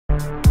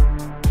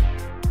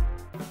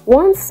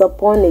Once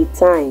upon a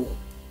time,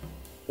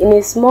 in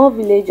a small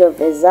village of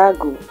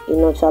Ezagu in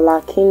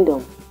Ochala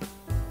Kingdom,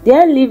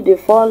 there lived the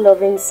 4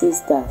 loving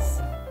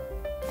sisters.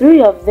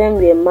 3 of them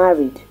were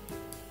married,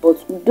 but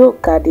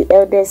Udoka, the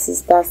eldest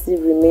sister, still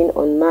remained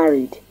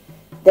unmarried,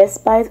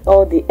 despite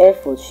all the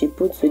effort she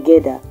put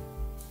together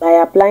by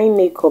applying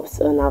makeups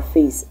on her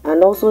face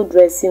and also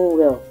dressing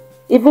well,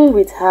 even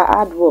with her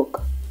hard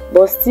work.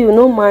 But still,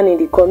 no man in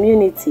the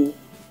community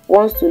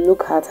wants to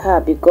look at her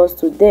because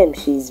to them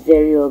she is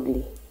very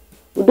ugly.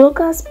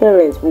 Udoka's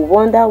parents will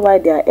wonder why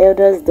their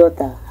eldest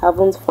daughter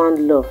haven't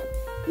found love,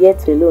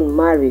 yet alone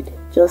married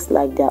just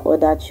like their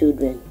other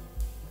children,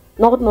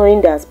 not knowing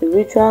that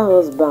spiritual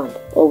husband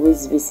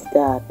always visits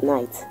her at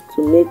night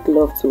to make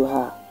love to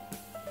her.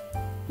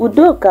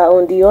 Udoka,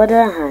 on the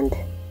other hand,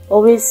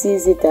 always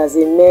sees it as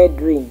a mere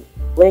dream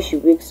when she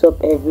wakes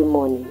up every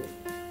morning.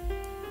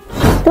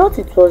 She thought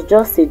it was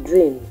just a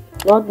dream,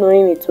 not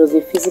knowing it was a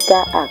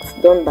physical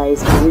act done by a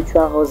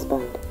spiritual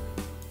husband.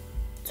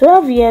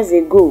 12 years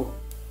ago,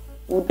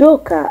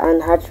 Udoka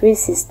and her 3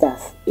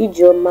 sisters,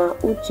 Ijoma,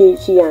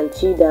 Uchechi and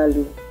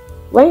Chidalu,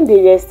 when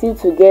they were still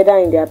together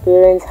in their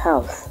parents'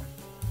 house,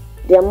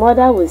 their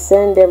mother would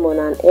send them on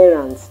an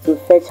errand to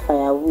fetch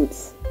firewood.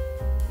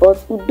 But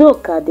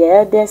Udoka, their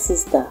eldest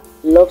sister,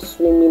 loved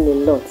swimming a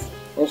lot,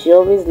 and she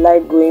always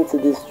liked going to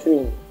the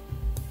stream.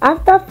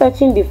 After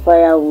fetching the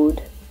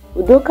firewood,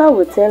 Udoka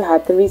would tell her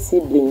 3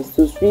 siblings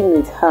to swim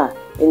with her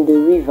in the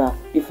river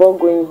before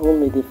going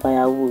home with the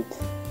firewood.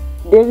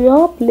 They will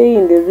all play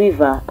in the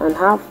river and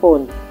have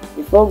fun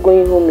before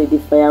going home with the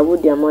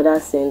firewood their mother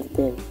sent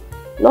them,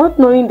 not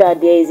knowing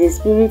that there is a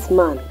spirit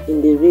man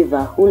in the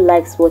river who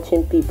likes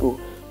watching people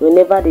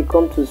whenever they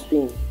come to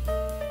swim.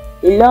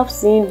 He loves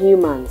seeing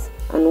humans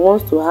and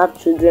wants to have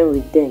children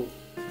with them.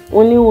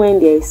 Only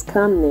when there is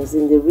calmness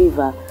in the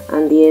river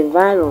and the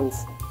environs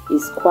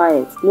is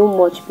quiet, no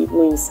much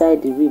people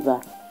inside the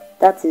river,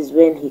 that is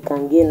when he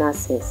can gain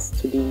access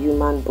to the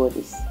human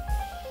bodies.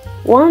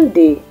 One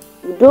day,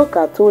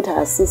 Udoka told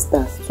her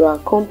sisters to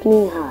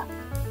accompany her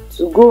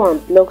to go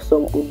and pluck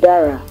some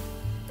udara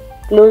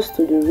close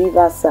to the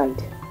riverside,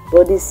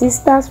 but the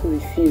sisters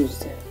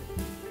refused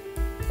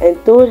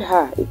and told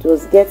her it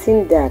was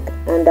getting dark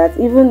and that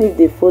even if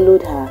they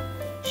followed her,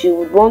 she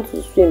would want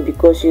to swim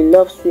because she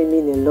loves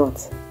swimming a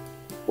lot.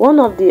 One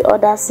of the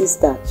other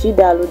sisters,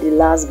 Chidalu the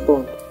last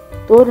born,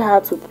 told her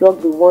to pluck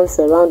the ones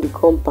around the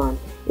compound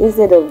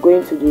instead of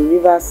going to the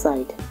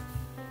riverside,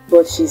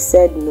 but she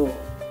said no.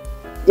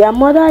 Their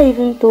mother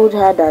even told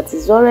her that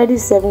it's already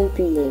 7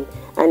 p.m.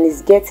 and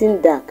it's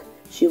getting dark.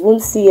 She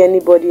won't see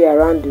anybody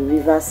around the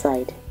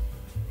riverside.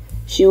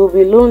 She will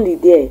be lonely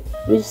there,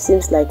 which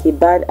seems like a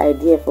bad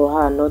idea for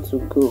her not to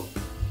go.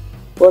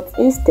 But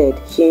instead,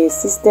 she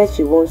insisted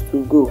she wants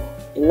to go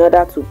in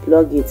order to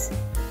plug it,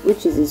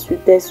 which is the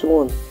sweetest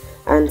one,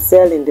 and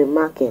sell in the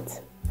market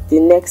the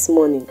next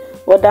morning,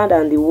 other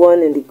than the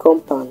one in the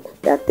compound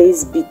that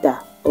tastes bitter,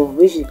 of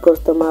which the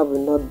customer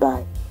will not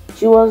buy.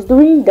 She was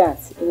doing that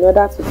in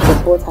order to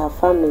support her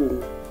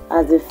family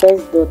as the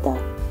first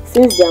daughter,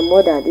 since their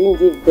mother didn't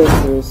give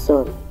birth to a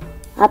son.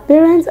 Her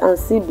parents and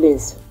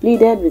siblings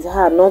pleaded with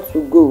her not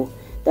to go,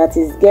 that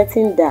it's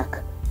getting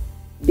dark.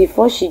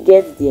 Before she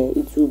gets there,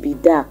 it will be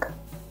dark.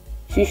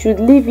 She should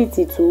leave it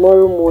till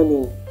tomorrow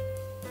morning.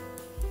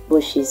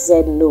 But she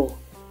said no,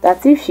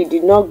 that if she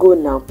did not go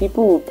now,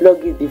 people will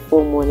plug it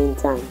before morning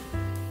time.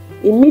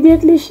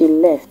 Immediately she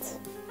left.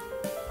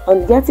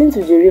 On getting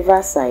to the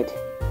riverside,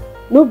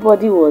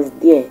 nobody was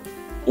there.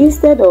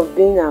 Instead of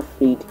being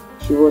afraid,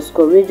 she was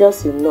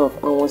courageous enough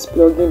and was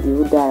plugging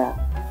the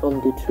udara from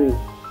the tree.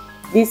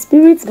 The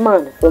spirit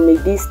man from a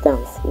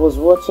distance was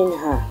watching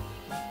her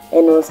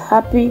and was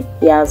happy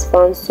he has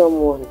found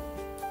someone.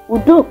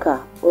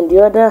 Udoka, on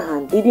the other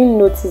hand, didn't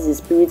notice the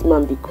spirit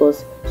man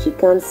because she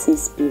can't see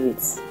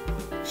spirits.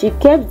 She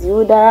kept the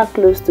udara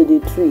close to the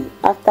tree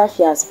after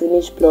she has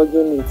finished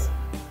plugging it.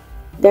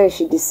 Then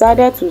she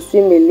decided to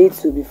swim a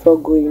little before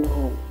going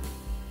home.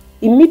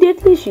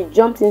 Immediately she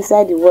jumped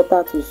inside the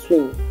water to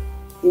swim.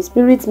 The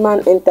spirit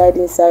man entered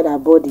inside her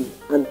body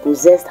and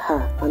possessed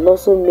her and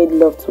also made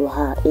love to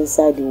her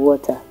inside the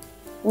water.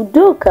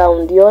 Udoka,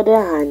 on the other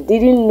hand,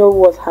 didn't know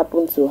what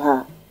happened to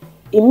her.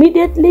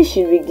 Immediately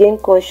she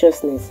regained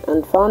consciousness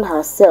and found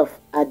herself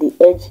at the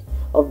edge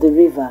of the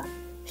river.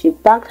 She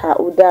packed her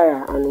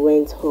udara and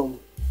went home.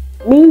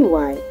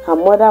 Meanwhile, her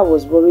mother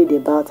was worried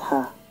about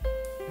her.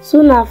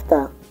 Soon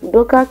after,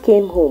 Udoka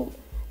came home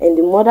and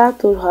the mother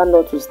told her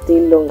not to stay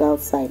long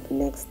outside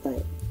next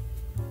time.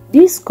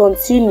 This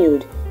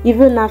continued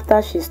even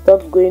after she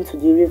stopped going to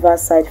the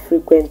riverside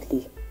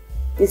frequently.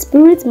 The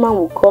spirit man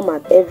would come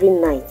at every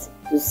night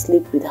to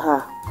sleep with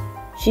her.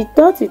 She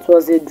thought it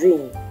was a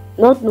dream,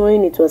 not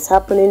knowing it was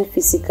happening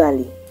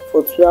physically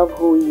for 12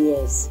 whole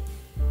years,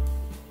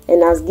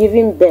 and has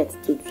given birth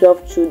to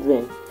 12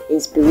 children in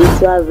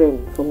spiritual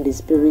realm from the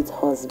spirit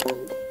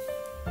husband.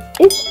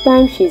 Each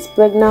time she is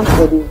pregnant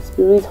for the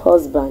spirit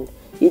husband,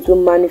 it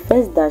will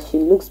manifest that she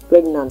looks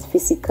pregnant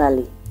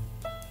physically.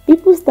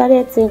 People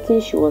started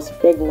thinking she was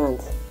pregnant.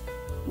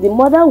 The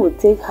mother would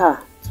take her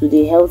to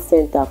the health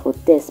center for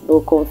tests but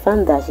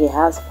confirmed that she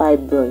has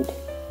fibroid.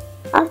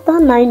 After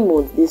 9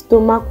 months, the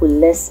stomach will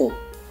lessen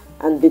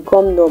and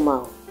become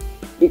normal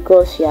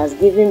because she has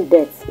given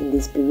birth in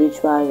the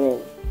spiritual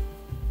realm.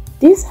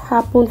 This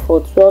happened for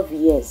 12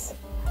 years,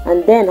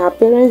 and then her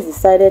parents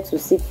decided to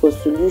seek for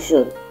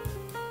solution.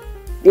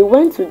 They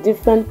went to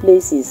different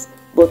places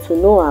but to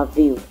no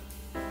avail.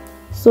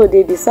 So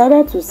they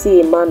decided to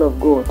see a man of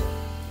God.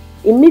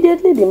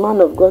 Immediately the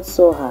man of God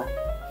saw her,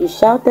 he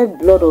shouted,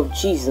 "Blood of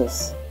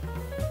Jesus."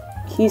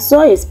 He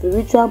saw a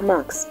spiritual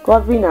mark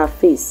covering her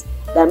face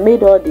that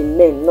made all the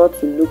men not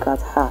to look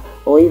at her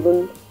or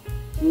even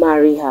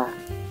marry her,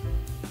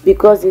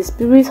 because the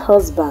spirit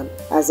husband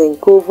has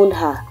encoven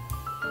her,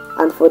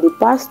 and for the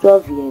past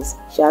 12 years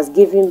she has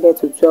given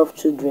birth to 12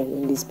 children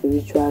in the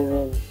spiritual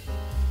realm.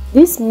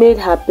 This made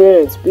her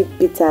parents weep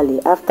bitterly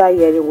after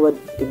hearing what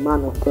the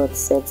man of God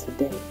said to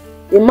them.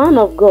 The man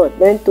of God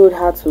then told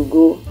her to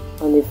go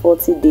on a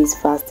 40 days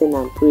fasting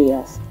and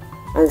prayers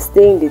and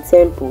stay in the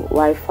temple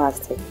while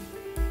fasting.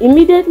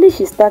 Immediately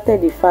she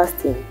started the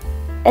fasting.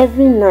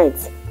 Every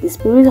night the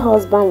spirit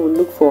husband would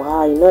look for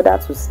her in order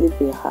to sleep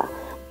with her,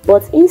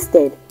 but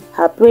instead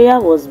her prayer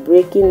was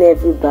breaking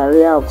every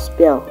barrier of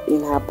spell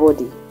in her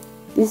body.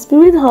 The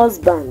spirit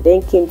husband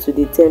then came to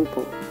the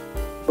temple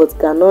but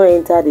cannot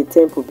enter the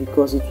temple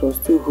because it was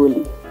too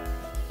holy.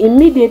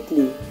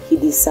 Immediately he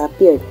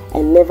disappeared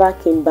and never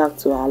came back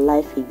to her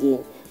life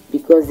again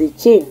because the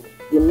chain,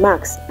 the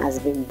marks, has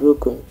been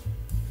broken.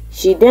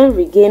 She then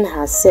regained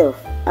herself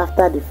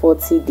after the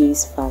 40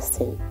 days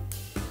fasting.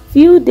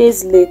 Few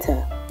days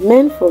later,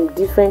 men from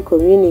different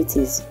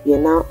communities were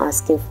now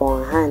asking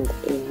for her hand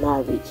in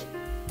marriage.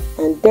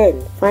 And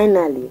then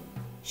finally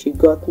she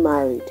got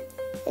married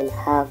and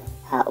have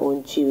her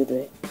own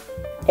children.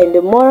 And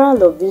the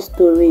moral of this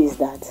story is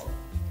that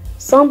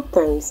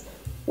sometimes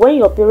when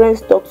your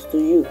parents talk to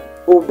you,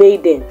 obey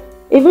them.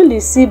 Even the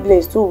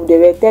siblings too, they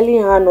were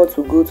telling her not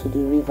to go to the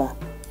river,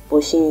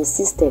 but she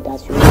insisted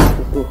that she wanted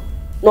to go,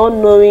 not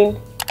knowing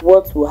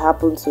what will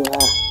happen to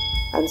her.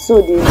 And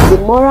so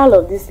the moral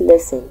of this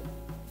lesson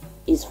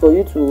is for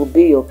you to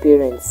obey your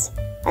parents.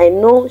 I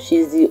know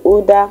she's the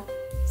older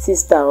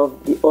sister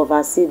of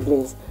her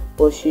siblings,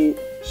 but she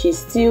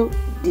still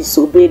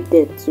disobeyed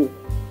them too.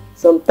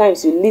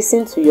 Sometimes you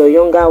listen to your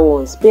younger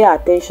ones, pay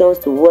attention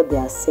to what they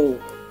are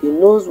saying. You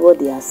know what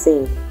they are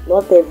saying.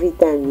 Not every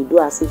time you do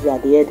as if you are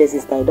the elder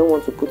sister, you don't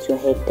want to put your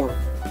head down.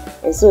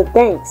 And so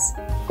thanks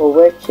for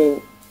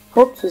watching.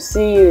 Hope to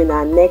see you in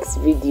our next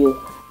video.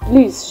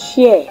 Please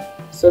share,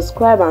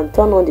 subscribe and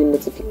turn on the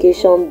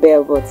notification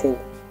bell button.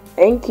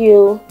 Thank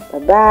you. Bye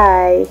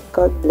bye.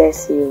 God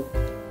bless you.